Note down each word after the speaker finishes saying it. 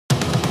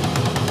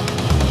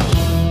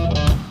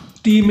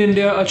Team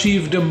India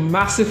achieved a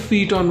massive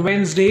feat on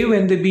Wednesday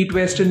when they beat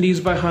West Indies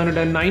by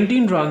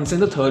 119 runs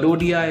in the third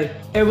ODI.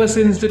 Ever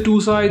since the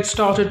two sides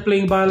started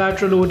playing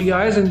bilateral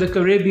ODIs in the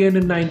Caribbean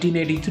in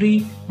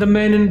 1983, the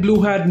men in blue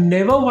had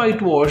never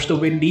whitewashed the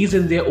Windies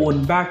in their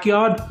own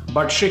backyard,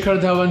 but Shikhar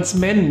Dhawan's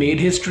men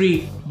made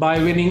history by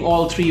winning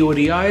all three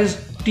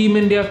ODIs. Team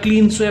India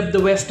clean swept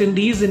the West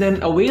Indies in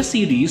an away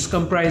series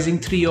comprising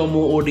 3 or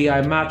more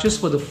ODI matches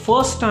for the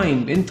first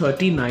time in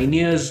 39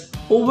 years.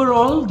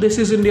 Overall, this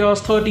is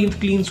India's 13th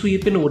clean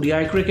sweep in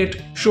ODI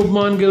cricket.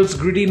 Shubman Gill's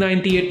gritty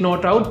 98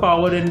 not out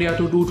powered India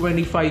to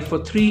 225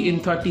 for 3 in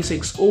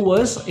 36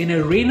 overs in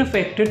a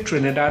rain-affected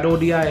Trinidad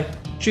ODI.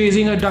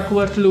 Chasing a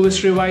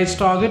Duckworth-Lewis revised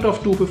target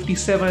of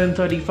 257 in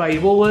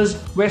 35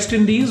 overs, West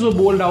Indies were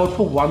bowled out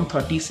for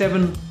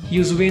 137.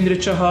 Yuzvendra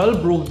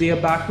Chahal broke their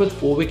back with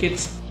 4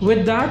 wickets.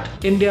 With that,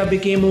 India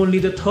became only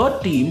the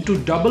third team to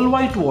double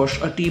whitewash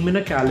a team in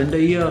a calendar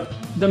year.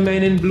 The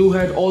men in blue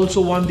had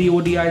also won the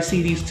ODI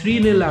series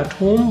 3-0 at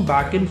home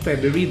back in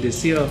February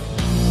this year.